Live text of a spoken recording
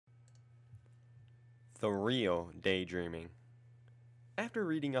The real daydreaming. After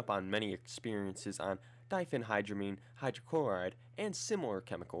reading up on many experiences on diphenhydramine, hydrochloride, and similar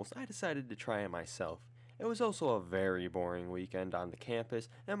chemicals, I decided to try it myself. It was also a very boring weekend on the campus,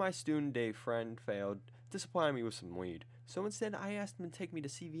 and my student day friend failed to supply me with some weed. So instead, I asked him to take me to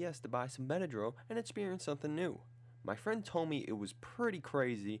CVS to buy some Benadryl and experience something new. My friend told me it was pretty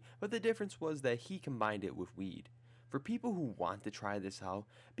crazy, but the difference was that he combined it with weed. For people who want to try this out,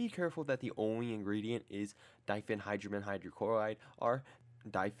 be careful that the only ingredient is diphenhydramine hydrochloride or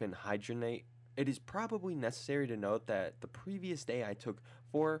diphenhydranate. It is probably necessary to note that the previous day I took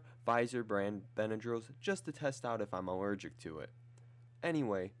 4 Pfizer brand Benadryls just to test out if I'm allergic to it.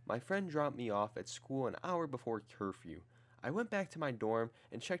 Anyway, my friend dropped me off at school an hour before curfew. I went back to my dorm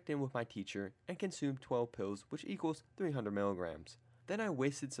and checked in with my teacher and consumed 12 pills, which equals 300 milligrams. Then I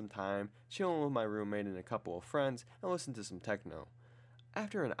wasted some time chilling with my roommate and a couple of friends and listened to some techno.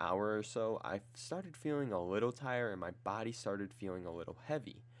 After an hour or so, I started feeling a little tired and my body started feeling a little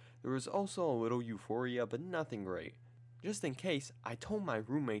heavy. There was also a little euphoria, but nothing great. Just in case, I told my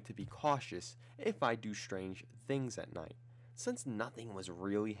roommate to be cautious if I do strange things at night. Since nothing was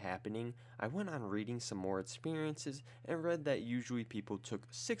really happening, I went on reading some more experiences and read that usually people took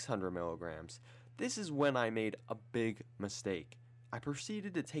 600 milligrams. This is when I made a big mistake. I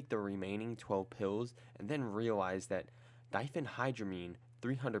proceeded to take the remaining 12 pills and then realized that diphenhydramine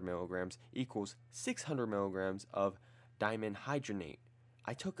 300 milligrams equals 600 milligrams of dimenhydrinate.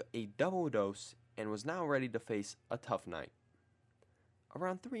 I took a double dose and was now ready to face a tough night.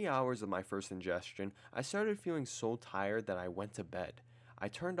 Around 3 hours of my first ingestion, I started feeling so tired that I went to bed. I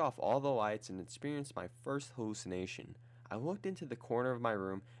turned off all the lights and experienced my first hallucination. I looked into the corner of my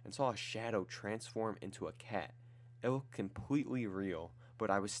room and saw a shadow transform into a cat. It looked completely real,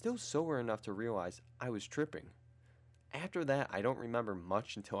 but I was still sober enough to realize I was tripping. After that, I don't remember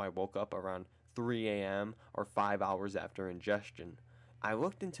much until I woke up around 3 a.m. or 5 hours after ingestion. I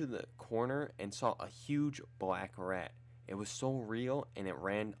looked into the corner and saw a huge black rat. It was so real and it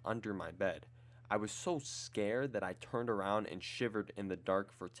ran under my bed. I was so scared that I turned around and shivered in the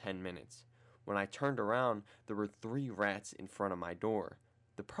dark for 10 minutes. When I turned around, there were 3 rats in front of my door.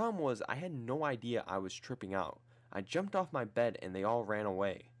 The problem was I had no idea I was tripping out. I jumped off my bed and they all ran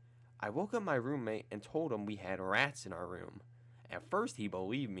away. I woke up my roommate and told him we had rats in our room. At first he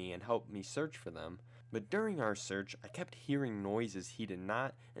believed me and helped me search for them, but during our search I kept hearing noises he did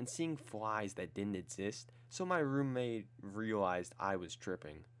not and seeing flies that didn't exist, so my roommate realized I was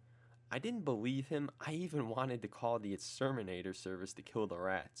tripping. I didn't believe him. I even wanted to call the exterminator service to kill the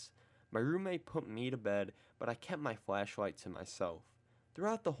rats. My roommate put me to bed, but I kept my flashlight to myself.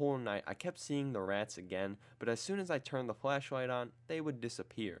 Throughout the whole night, I kept seeing the rats again, but as soon as I turned the flashlight on, they would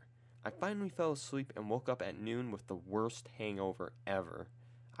disappear. I finally fell asleep and woke up at noon with the worst hangover ever.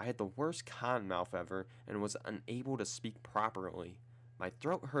 I had the worst cotton mouth ever and was unable to speak properly. My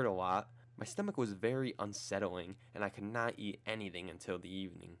throat hurt a lot, my stomach was very unsettling, and I could not eat anything until the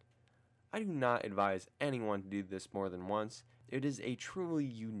evening. I do not advise anyone to do this more than once. It is a truly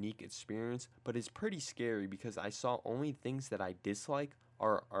unique experience, but it's pretty scary because I saw only things that I dislike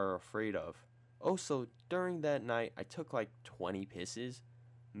or are afraid of. Also, during that night, I took like 20 pisses.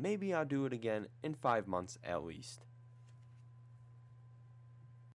 Maybe I'll do it again in 5 months at least.